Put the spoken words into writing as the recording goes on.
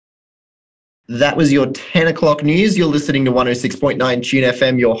That was your 10 o'clock news. You're listening to 106.9 Tune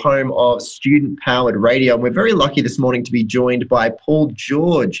FM, your home of student-powered radio. And we're very lucky this morning to be joined by Paul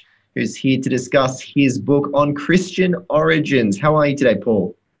George, who's here to discuss his book on Christian origins. How are you today,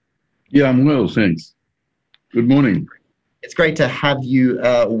 Paul? Yeah, I'm well, thanks. Good morning. It's great to have you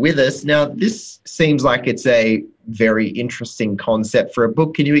with us. Now, this seems like it's a very interesting concept for a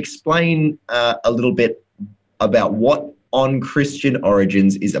book. Can you explain a little bit about what On Christian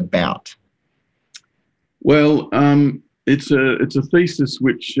Origins is about? Well, it's a thesis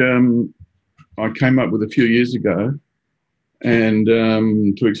which I came up with a few years ago, and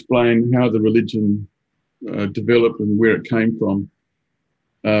to explain how the religion developed and where it came from.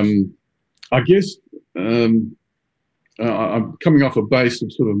 I guess I'm coming off a base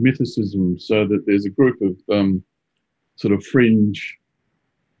of sort of mythicism, so that there's a group of sort of fringe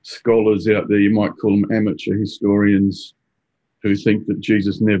scholars out there, you might call them amateur historians, who think that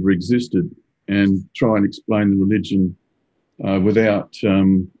Jesus never existed and try and explain the religion without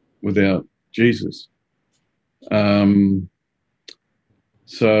Jesus.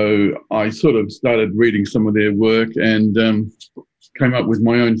 So I sort of started reading some of their work and came up with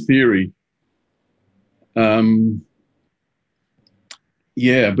my own theory.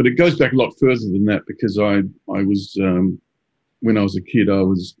 Yeah, but it goes back a lot further than that, because I was, when I was a kid, I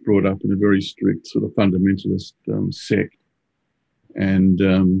was brought up in a very strict sort of fundamentalist sect, and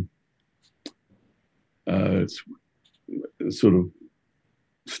sort of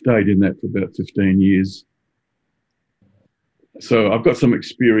stayed in that for about 15 years. So I've got some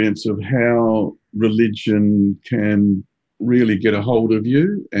experience of how religion can really get a hold of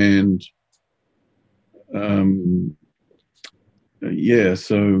you, and yeah,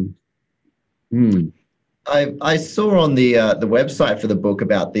 so. I saw on the website for the book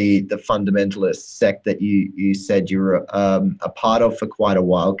about the fundamentalist sect that you said you were a part of for quite a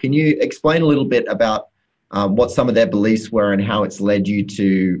while. Can you explain a little bit about what some of their beliefs were and how it's led you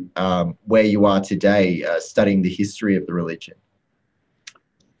to where you are today, studying the history of the religion?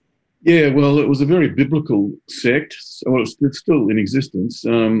 Yeah, well, it was a very biblical sect. Well, it's still in existence,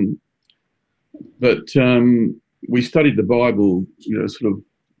 but we studied the Bible, sort of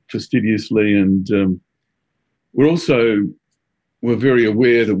fastidiously, and we're very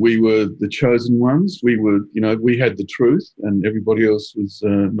aware that we were the chosen ones. We were, we had the truth, and everybody else was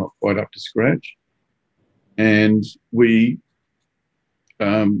not quite up to scratch. And they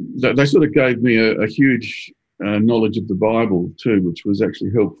sort of gave me a huge knowledge of the Bible too, which was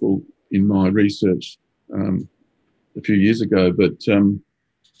actually helpful in my research a few years ago. But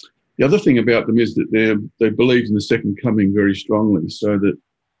the other thing about them is that they believed in the second coming very strongly, so that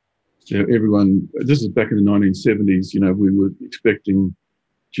everyone, this is back in the 1970s, we were expecting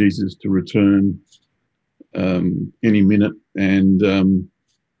Jesus to return any minute, and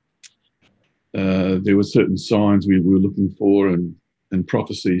there were certain signs we were looking for and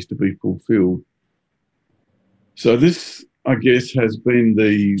prophecies to be fulfilled. So this, I guess, has been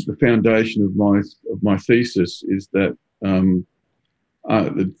the foundation of my thesis, is that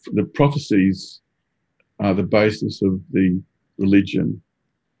the prophecies are the basis of the religion.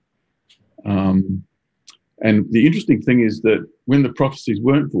 And the interesting thing is that when the prophecies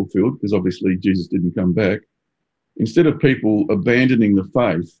weren't fulfilled, because obviously Jesus didn't come back, instead of people abandoning the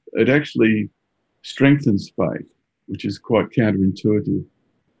faith, it actually strengthens faith, which is quite counterintuitive.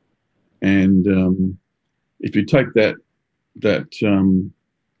 And if you take that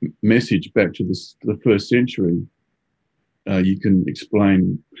message back to the first century, you can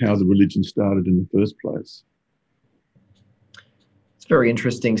explain how the religion started in the first place. It's very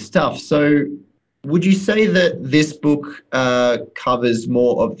interesting stuff. So would you say that this book covers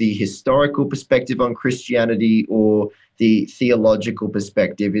more of the historical perspective on Christianity or the theological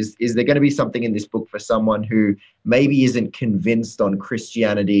perspective? Is there going to be something in this book for someone who maybe isn't convinced on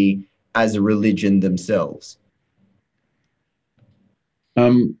Christianity as a religion themselves?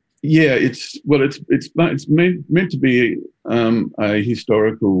 Yeah, it's meant to be a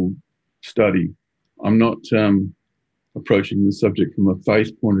historical study. I'm not approaching the subject from a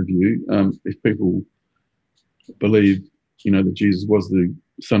faith point of view. If people believe, that Jesus was the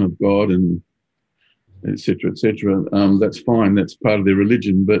Son of God and et cetera, that's fine. That's part of their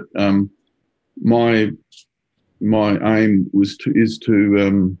religion. But my aim is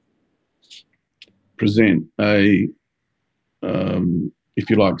to present a if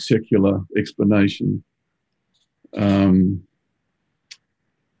you like, secular explanation. And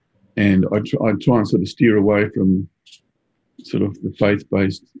I try and sort of steer away from sort of the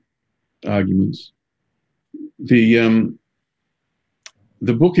faith-based arguments. The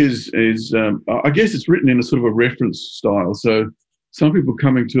book is I guess it's written in a sort of a reference style. So some people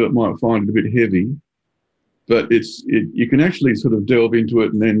coming to it might find it a bit heavy, but you can actually sort of delve into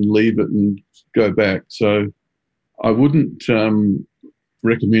it and then leave it and go back. So I wouldn't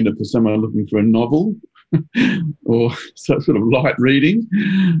recommend it for someone looking for a novel or sort of light reading,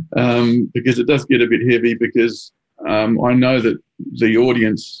 because it does get a bit heavy, because I know that the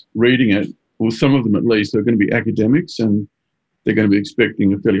audience reading it, or some of them at least, are going to be academics, and they're going to be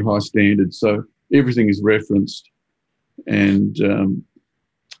expecting a fairly high standard. So everything is referenced, and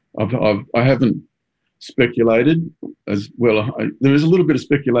I haven't speculated as well. There is a little bit of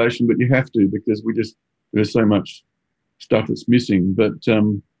speculation, but you have to, because there's so much stuff that's missing. But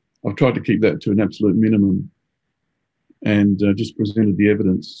I've tried to keep that to an absolute minimum, and just presented the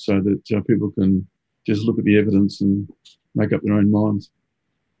evidence so that people can just look at the evidence and make up their own minds.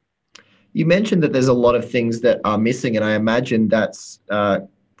 You mentioned that there's a lot of things that are missing, and I imagine that's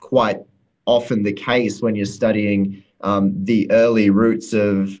quite often the case when you're studying the early roots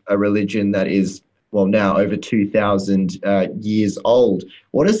of a religion that is, well, now over 2,000 years old.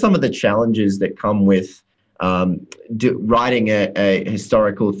 What are some of the challenges that come with writing a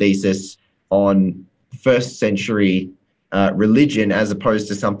historical thesis on first century religion, as opposed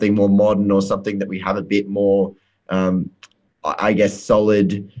to something more modern, or something that we have a bit more, I guess,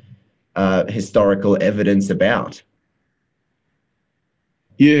 solid historical evidence about?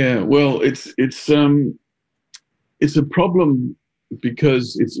 Yeah, well, it's a problem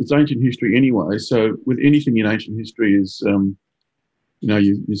because it's ancient history anyway. So with anything in ancient history is,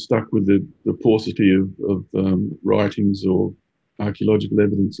 you're stuck with the paucity of writings or archaeological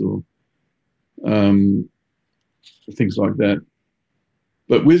evidence or things like that.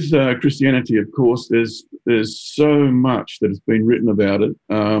 But with Christianity, of course, there's so much that has been written about it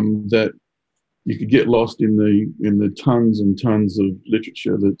that you could get lost in the tons and tons of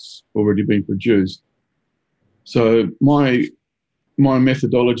literature that's already been produced. So my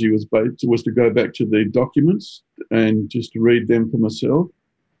methodology was to go back to the documents and just to read them for myself,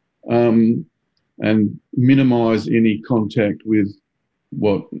 and minimise any contact with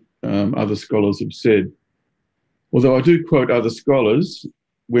what other scholars have said. Although I do quote other scholars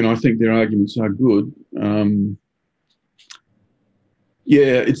when I think their arguments are good.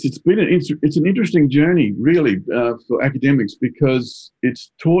 It's an interesting journey, really, for academics, because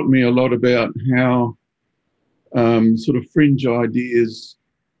it's taught me a lot about how sort of fringe ideas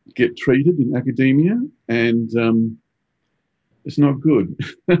get treated in academia, and it's not good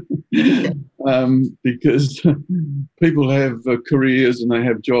because people have careers and they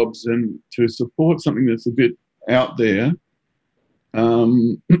have jobs, and to support something that's a bit out there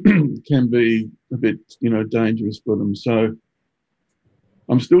can be a bit, dangerous for them. So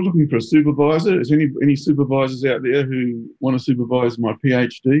I'm still looking for a supervisor. Is any supervisors out there who want to supervise my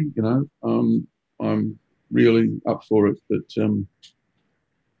PhD? I'm really up for it, but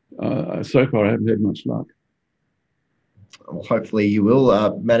so far I haven't had much luck. Well, hopefully you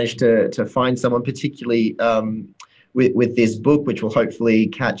will manage to find someone, particularly with this book, which will hopefully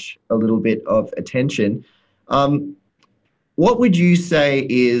catch a little bit of attention. What would you say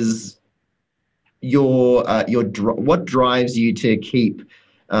is what drives you to keep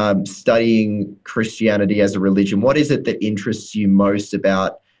studying Christianity as a religion? What is it that interests you most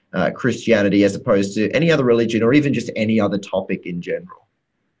about Christianity as opposed to any other religion, or even just any other topic in general?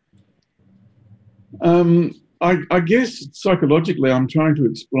 I guess psychologically, I'm trying to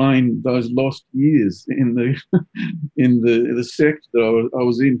explain those lost years in the sect that I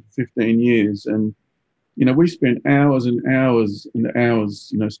was in for 15 years, and we spent hours and hours and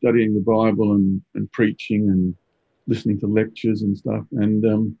hours, studying the Bible and preaching and listening to lectures and stuff.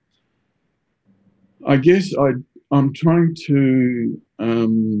 And I guess I'm trying to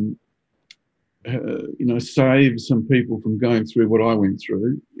save some people from going through what I went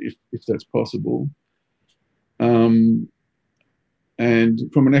through, if that's possible. And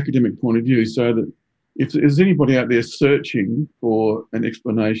from an academic point of view, so that if there's anybody out there searching for an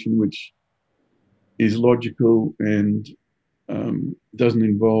explanation which is logical and doesn't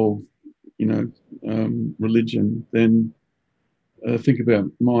involve, religion, then think about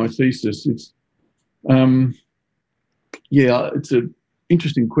my thesis. It's an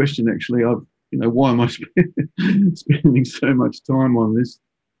interesting question, actually. Why am I spending so much time on this?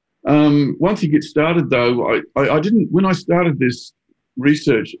 Once you get started, though, I didn't. When I started this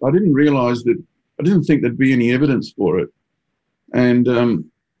research, I didn't think there'd be any evidence for it, and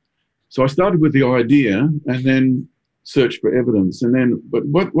so I started with the idea and then searched for evidence. And then, but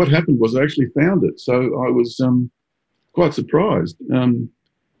what happened was I actually found it. So I was quite surprised. And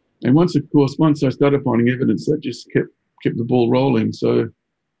once I started finding evidence, that just kept the ball rolling. So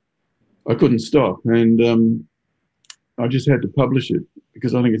I couldn't stop. And I just had to publish it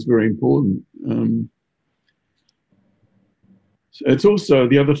because I think it's very important. It's also,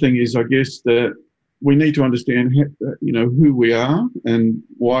 the other thing is, I guess, that we need to understand, who we are and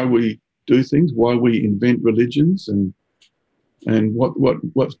why we do things, why we invent religions, and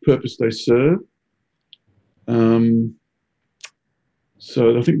what purpose they serve.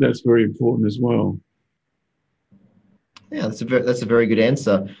 So I think that's very important as well. Yeah, that's a very good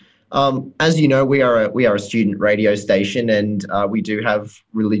answer. As you know, we are a student radio station, and we do have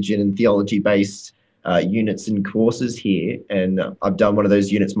religion and theology based units and courses here. And I've done one of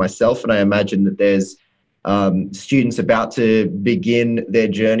those units myself, and I imagine that there's students about to begin their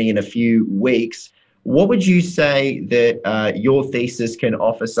journey in a few weeks. What would you say that your thesis can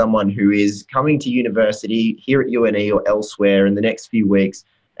offer someone who is coming to university here at UNE or elsewhere in the next few weeks,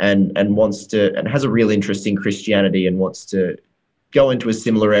 and wants to, and has a real interest in Christianity and wants to go into a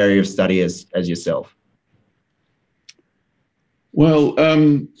similar area of study as yourself? Well,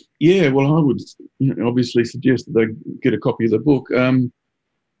 well, I would obviously suggest that they get a copy of the book.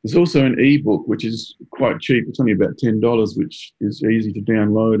 There's also an ebook which is quite cheap. It's only about $10, which is easy to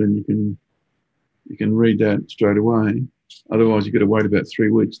download, and you can read that straight away. Otherwise, you've got to wait about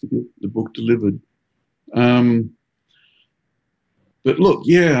 3 weeks to get the book delivered. But look,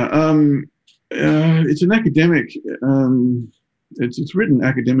 it's an academic. It's written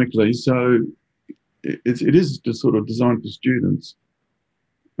academically, so it is just sort of designed for students.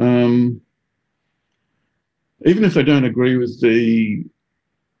 Even if they don't agree with the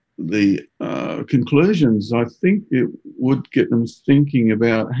conclusions, I think it would get them thinking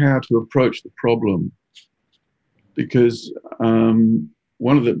about how to approach the problem, because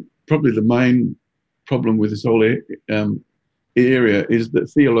probably the main problem with this whole area is that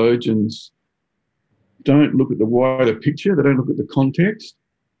theologians don't look at the wider picture. They don't look at the context.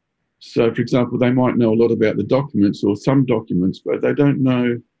 So, for example, they might know a lot about the documents or some documents, but they don't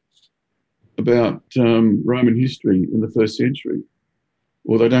know about Roman history in the first century,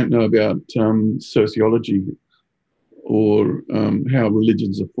 or they don't know about sociology or how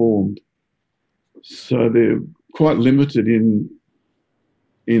religions are formed. So they're quite limited in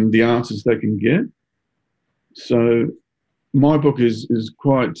the answers they can get. So my book is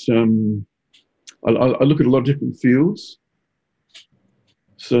quite, I look at a lot of different fields.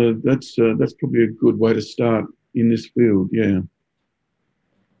 So that's probably a good way to start in this field, yeah.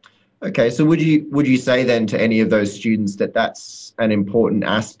 Okay, so would you say then to any of those students that that's an important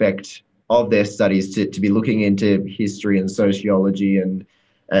aspect of their studies to be looking into history and sociology and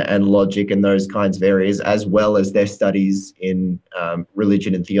logic and those kinds of areas, as well as their studies in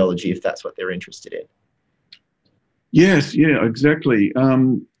religion and theology, if that's what they're interested in? Yes, yeah, exactly.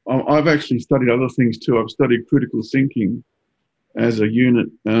 I've actually studied other things too. I've studied critical thinking as a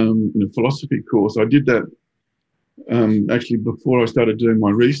unit in a philosophy course. I did that actually before I started doing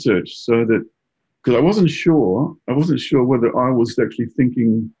my research, so that, because I wasn't sure whether I was actually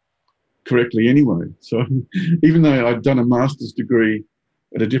thinking correctly anyway. So even though I'd done a master's degree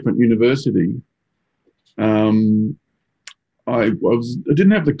at a different university, I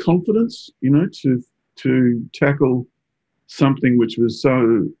didn't have the confidence, to tackle something which was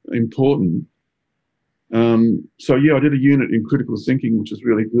so important. So yeah, I did a unit in critical thinking, which was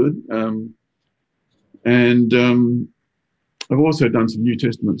really good. And I've also done some New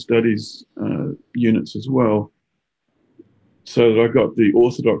Testament studies units as well, so that I got the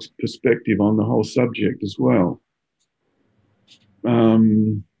Orthodox perspective on the whole subject as well.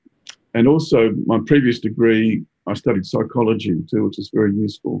 And also my previous degree, I studied psychology too, which is very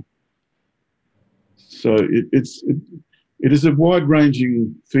useful. So it is a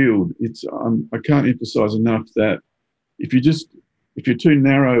wide-ranging field. I can't emphasize enough that if you're too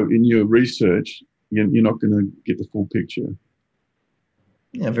narrow in your research, you're not going to get the full picture.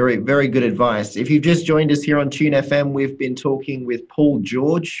 Yeah, very, very good advice. If you've just joined us here on Tune FM, we've been talking with Paul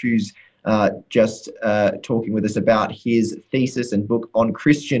George, who's just talking with us about his thesis and book on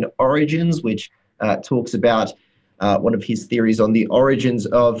Christian origins, which talks about one of his theories on the origins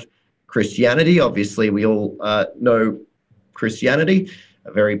of Christianity. Obviously, we all know Christianity,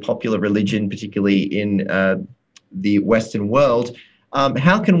 a very popular religion, particularly in the Western world.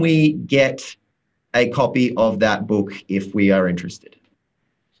 How can we get a copy of that book if we are interested?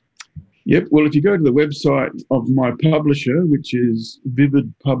 Yep. Well, if you go to the website of my publisher, which is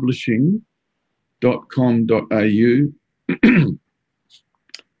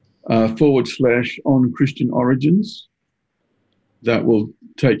vividpublishing.com.au / on Christian origins, that will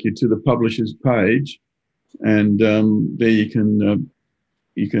take you to the publisher's page, and there you can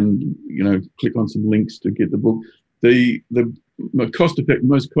click on some links to get the book. The most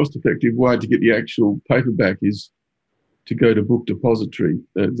cost-effective way to get the actual paperback is to go to Book Depository.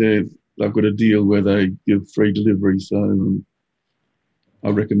 They've got a deal where they give free delivery, so I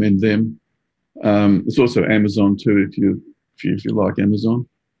recommend them. It's also Amazon too, if you like Amazon.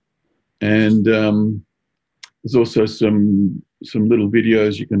 And there's also some little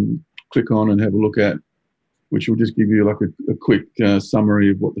videos you can click on and have a look at, which will just give you like a quick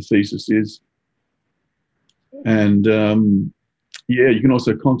summary of what the thesis is. And you can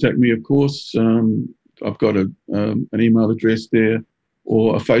also contact me, of course. I've got an email address there,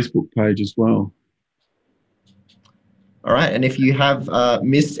 or a Facebook page as well. All right. And if you have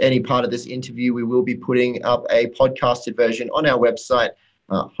missed any part of this interview, we will be putting up a podcasted version on our website,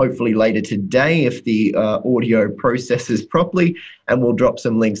 hopefully later today if the audio processes properly. And we'll drop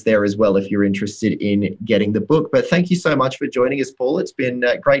some links there as well if you're interested in getting the book. But thank you so much for joining us, Paul. It's been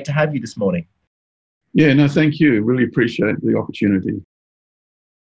great to have you this morning. Yeah, no, thank you. Really appreciate the opportunity.